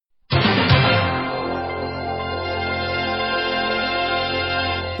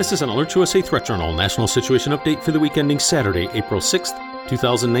This is an Alert USA Threat Journal National Situation Update for the week ending Saturday, April 6th,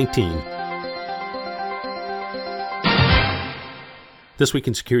 2019. This week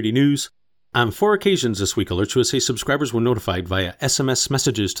in security news. On 4 occasions this week, Alert USA subscribers were notified via SMS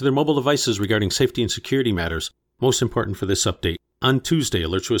messages to their mobile devices regarding safety and security matters. Most important for this update. On Tuesday,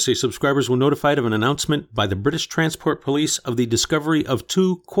 Alert USA subscribers were notified of an announcement by the British Transport Police of the discovery of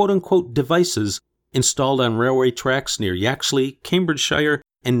 2 quote-unquote devices installed on railway tracks near Yaxley, Cambridgeshire,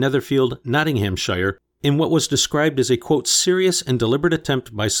 and Netherfield, Nottinghamshire, in what was described as a, quote, serious and deliberate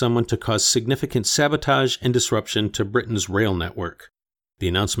attempt by someone to cause significant sabotage and disruption to Britain's rail network. The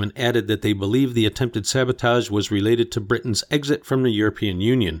announcement added that they believe the attempted sabotage was related to Britain's exit from the European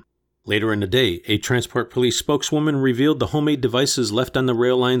Union. Later in the day, a Transport Police spokeswoman revealed the homemade devices left on the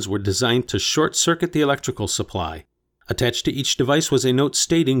rail lines were designed to short-circuit the electrical supply. Attached to each device was a note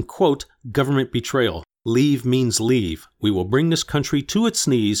stating, quote, government betrayal. Leave means leave. We will bring this country to its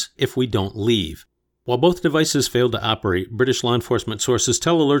knees if we don't leave. While both devices failed to operate, British law enforcement sources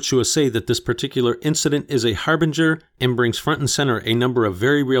tell Alert USA that this particular incident is a harbinger and brings front and center a number of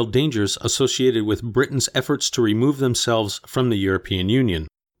very real dangers associated with Britain's efforts to remove themselves from the European Union.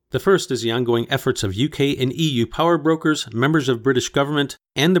 The first is the ongoing efforts of UK and EU power brokers, members of British government,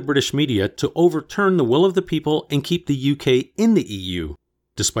 and the British media to overturn the will of the people and keep the UK in the EU.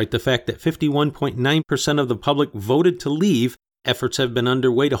 Despite the fact that 51.9% of the public voted to leave, efforts have been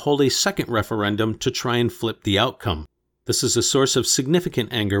underway to hold a second referendum to try and flip the outcome. This is a source of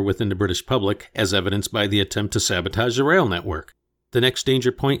significant anger within the British public, as evidenced by the attempt to sabotage the rail network. The next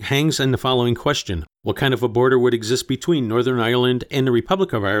danger point hangs in the following question. What kind of a border would exist between Northern Ireland and the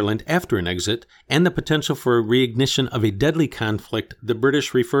Republic of Ireland after an exit, and the potential for a reignition of a deadly conflict the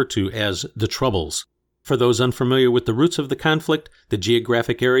British refer to as the Troubles? For those unfamiliar with the roots of the conflict, the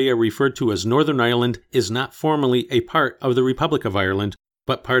geographic area referred to as Northern Ireland is not formally a part of the Republic of Ireland,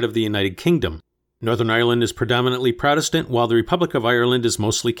 but part of the United Kingdom. Northern Ireland is predominantly Protestant, while the Republic of Ireland is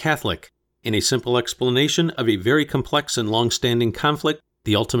mostly Catholic. In a simple explanation of a very complex and long-standing conflict,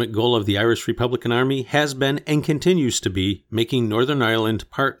 the ultimate goal of the Irish Republican Army has been and continues to be making Northern Ireland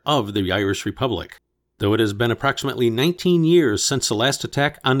part of the Irish Republic. Though it has been approximately 19 years since the last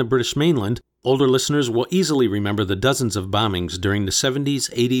attack on the British mainland, older listeners will easily remember the dozens of bombings during the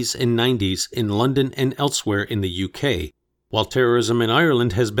 70s, 80s, and 90s in London and elsewhere in the UK. While terrorism in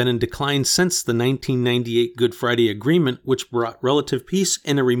Ireland has been in decline since the 1998 Good Friday Agreement, which brought relative peace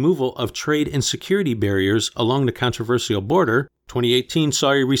and a removal of trade and security barriers along the controversial border, 2018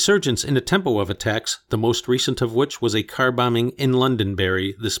 saw a resurgence in the tempo of attacks, the most recent of which was a car bombing in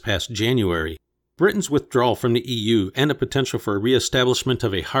Londonderry this past January. Britain's withdrawal from the EU and the potential for a re-establishment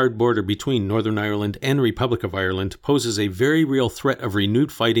of a hard border between Northern Ireland and the Republic of Ireland poses a very real threat of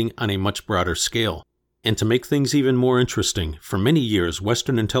renewed fighting on a much broader scale. And to make things even more interesting, for many years,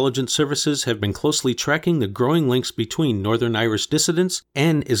 Western intelligence services have been closely tracking the growing links between Northern Irish dissidents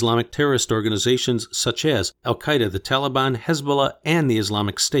and Islamic terrorist organizations such as Al-Qaeda, the Taliban, Hezbollah, and the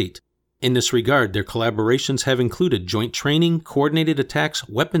Islamic State. In this regard, their collaborations have included joint training, coordinated attacks,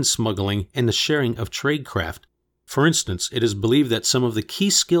 weapons smuggling, and the sharing of tradecraft. For instance, it is believed that some of the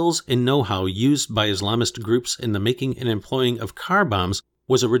key skills and know-how used by Islamist groups in the making and employing of car bombs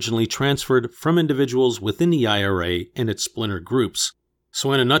was originally transferred from individuals within the IRA and its splinter groups.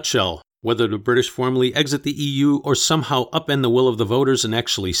 So in a nutshell, whether the British formally exit the EU or somehow upend the will of the voters and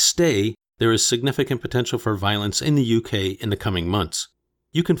actually stay, there is significant potential for violence in the UK in the coming months.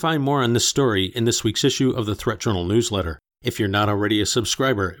 You can find more on this story in this week's issue of the Threat Journal newsletter. If you're not already a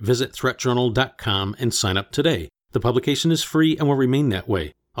subscriber, visit threatjournal.com and sign up today. The publication is free and will remain that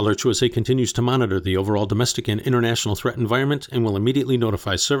way. Alert USA continues to monitor the overall domestic and international threat environment and will immediately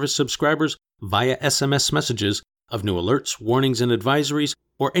notify service subscribers via SMS messages of new alerts, warnings, and advisories,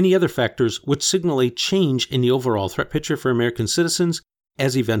 or any other factors which signal a change in the overall threat picture for American citizens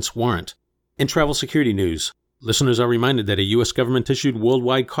as events warrant. In travel security news, listeners are reminded that a U.S. government-issued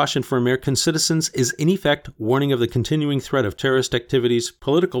worldwide caution for American citizens is in effect warning of the continuing threat of terrorist activities,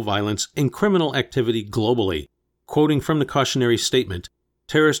 political violence, and criminal activity globally. Quoting from the cautionary statement,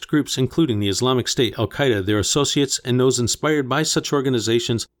 terrorist groups including the Islamic State, Al-Qaeda, their associates, and those inspired by such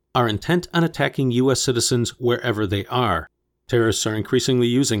organizations are intent on attacking U.S. citizens wherever they are. Terrorists are increasingly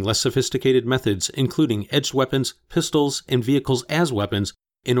using less sophisticated methods, including edged weapons, pistols, and vehicles as weapons,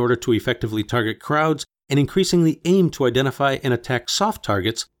 in order to effectively target crowds and increasingly aim to identify and attack soft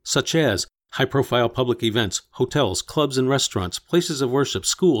targets such as high-profile public events, hotels, clubs and restaurants, places of worship,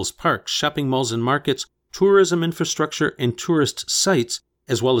 schools, parks, shopping malls and markets, tourism infrastructure, and tourist sites,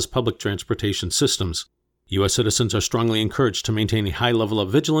 as well as public transportation systems. U.S. citizens are strongly encouraged to maintain a high level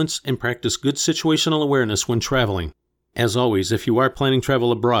of vigilance and practice good situational awareness when traveling. As always, if you are planning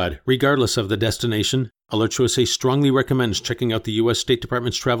travel abroad, regardless of the destination, AlertsUSA strongly recommends checking out the U.S. State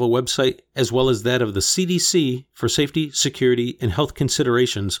Department's travel website, as well as that of the CDC for safety, security, and health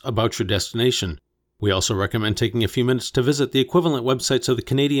considerations about your destination. We also recommend taking a few minutes to visit the equivalent websites of the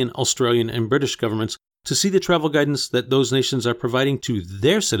Canadian, Australian, and British governments to see the travel guidance that those nations are providing to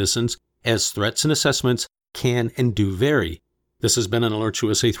their citizens, as threats and assessments can and do vary. This has been an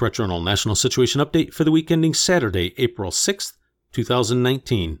AlertsUSA Threat Journal National Situation Update for the week ending Saturday, April 6th,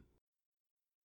 2019.